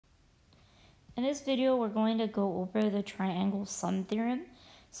In this video, we're going to go over the triangle sum theorem.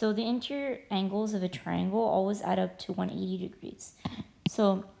 So the interior angles of a triangle always add up to 180 degrees.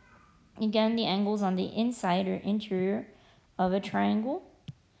 So again, the angles on the inside or interior of a triangle,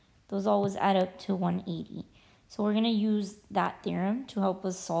 those always add up to 180. So we're going to use that theorem to help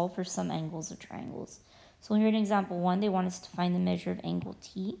us solve for some angles of triangles. So here in example 1, they want us to find the measure of angle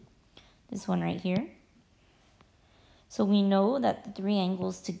T, this one right here. So we know that the three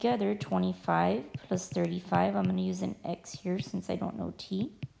angles together, 25 plus 35, I'm going to use an x here since I don't know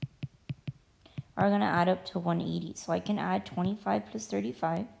t, are going to add up to 180. So I can add 25 plus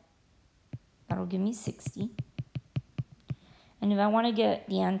 35. That'll give me 60. And if I want to get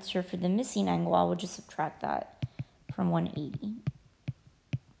the answer for the missing angle, I will just subtract that from 180.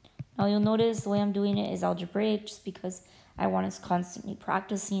 Now you'll notice the way I'm doing it is algebraic just because I want us constantly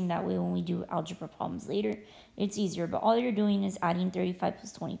practicing. That way when we do algebra problems later, it's easier. But all you're doing is adding 35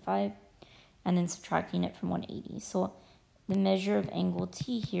 plus 25 and then subtracting it from 180. So the measure of angle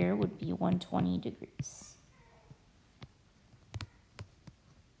T here would be 120 degrees.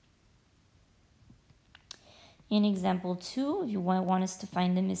 In example 2, you want us to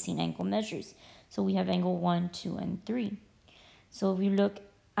find the missing angle measures. So we have angle 1, 2, and 3. So if we look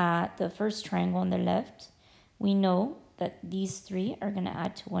at the first triangle on the left, we know that these three are going to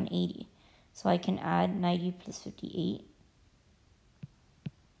add to 180. So I can add 90 plus 58.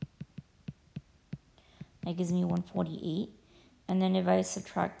 That gives me 148. And then if I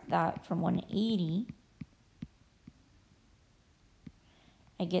subtract that from 180,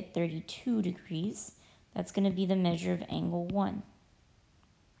 I get 32 degrees. That's going to be the measure of angle 1.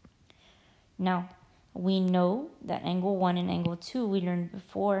 Now, we know that angle 1 and angle 2 we learned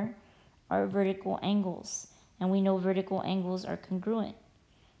before are vertical angles. And we know vertical angles are congruent.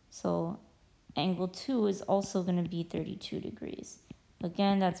 So angle 2 is also going to be 32 degrees.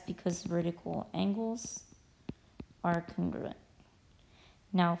 Again, that's because vertical angles are congruent.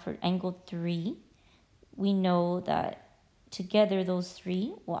 Now for angle 3, we know that together those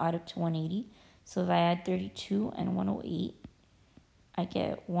three will add up to 180. So if I add 32 and 108, I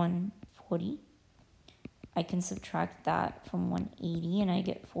get 140. I can subtract that from 180 and I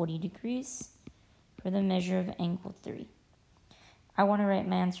get 40 degrees for the measure of angle 3. I want to write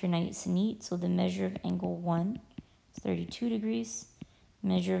my answer nice and neat, so the measure of angle 1 is 32 degrees,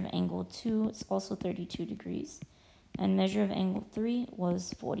 measure of angle 2 is also 32 degrees, and measure of angle 3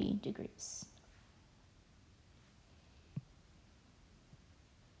 was 40 degrees.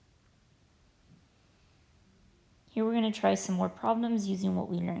 Here we're going to try some more problems using what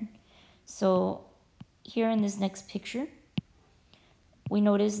we learned. So here in this next picture, we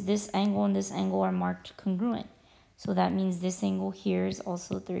notice this angle and this angle are marked congruent. So that means this angle here is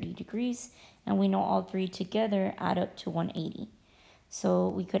also 30 degrees. And we know all three together add up to 180. So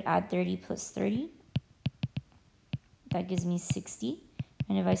we could add 30 plus 30. That gives me 60.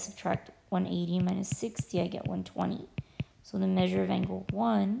 And if I subtract 180 minus 60, I get 120. So the measure of angle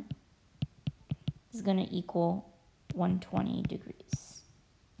 1 is going to equal 120 degrees.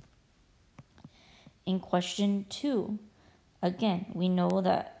 In question 2, again, we know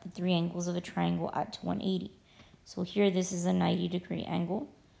that the three angles of a triangle add to 180. So here this is a 90-degree angle.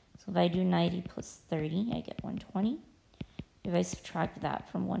 So if I do 90 plus 30, I get 120. If I subtract that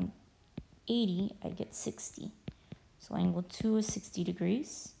from 180, I get 60. So angle 2 is 60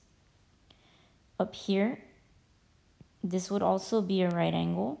 degrees. Up here, this would also be a right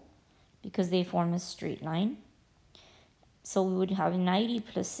angle because they form a straight line. So we would have 90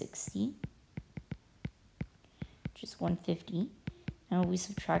 plus 60, which is 150. And when we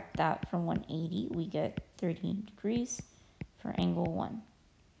subtract that from 180, we get 30 degrees for angle 1.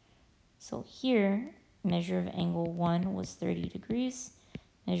 So here, measure of angle 1 was 30 degrees.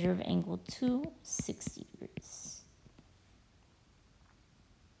 Measure of angle 2, 60 degrees.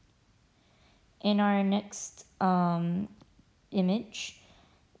 In our next image,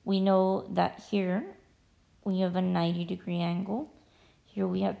 we know that here we have a 90-degree angle. Here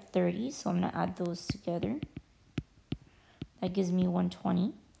we have 30, so I'm going to add those together. That gives me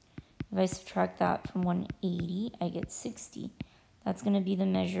 120. If I subtract that from 180, I get 60. That's going to be the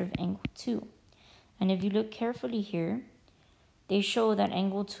measure of angle 2. And if you look carefully here, they show that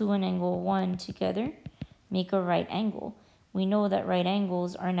angle 2 and angle 1 together make a right angle. We know that right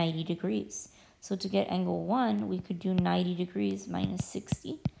angles are 90 degrees. So to get angle 1, we could do 90 degrees minus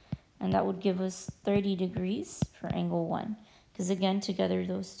 60. And that would give us 30 degrees for angle 1. Because again, together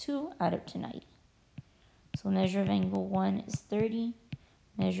those two add up to 90. So measure of angle 1 is 30.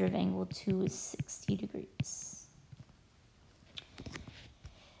 Measure of angle 2 is 60 degrees.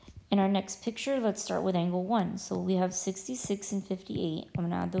 In our next picture, let's start with angle 1. So we have 66 and 58. I'm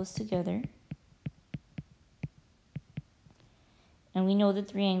going to add those together. And we know the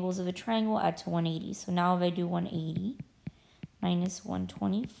three angles of a triangle add to 180. So now if I do 180 minus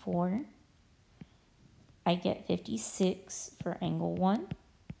 124, I get 56 for angle 1.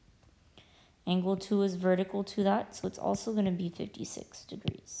 Angle 2 is vertical to that, so it's also going to be 56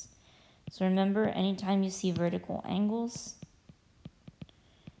 degrees. So remember, anytime you see vertical angles,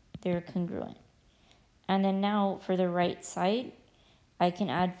 they're congruent. And then now for the right side, I can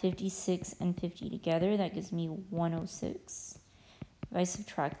add 56 and 50 together. That gives me 106. If I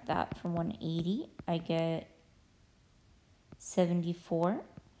subtract that from 180, I get 74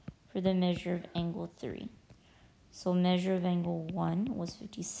 for the measure of angle 3. So measure of angle 1 was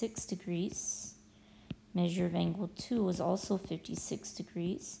 56 degrees. Measure of angle 2 was also 56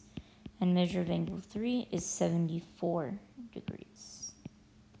 degrees. And measure of angle 3 is 74 degrees.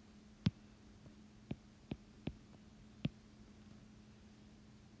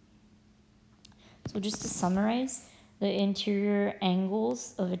 So just to summarize, the interior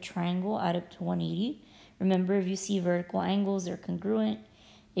angles of a triangle add up to 180. Remember, if you see vertical angles, they're congruent.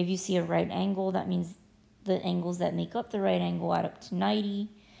 If you see a right angle, that means the angles that make up the right angle add up to 90.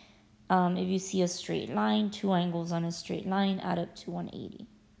 If you see a straight line, two angles on a straight line add up to 180.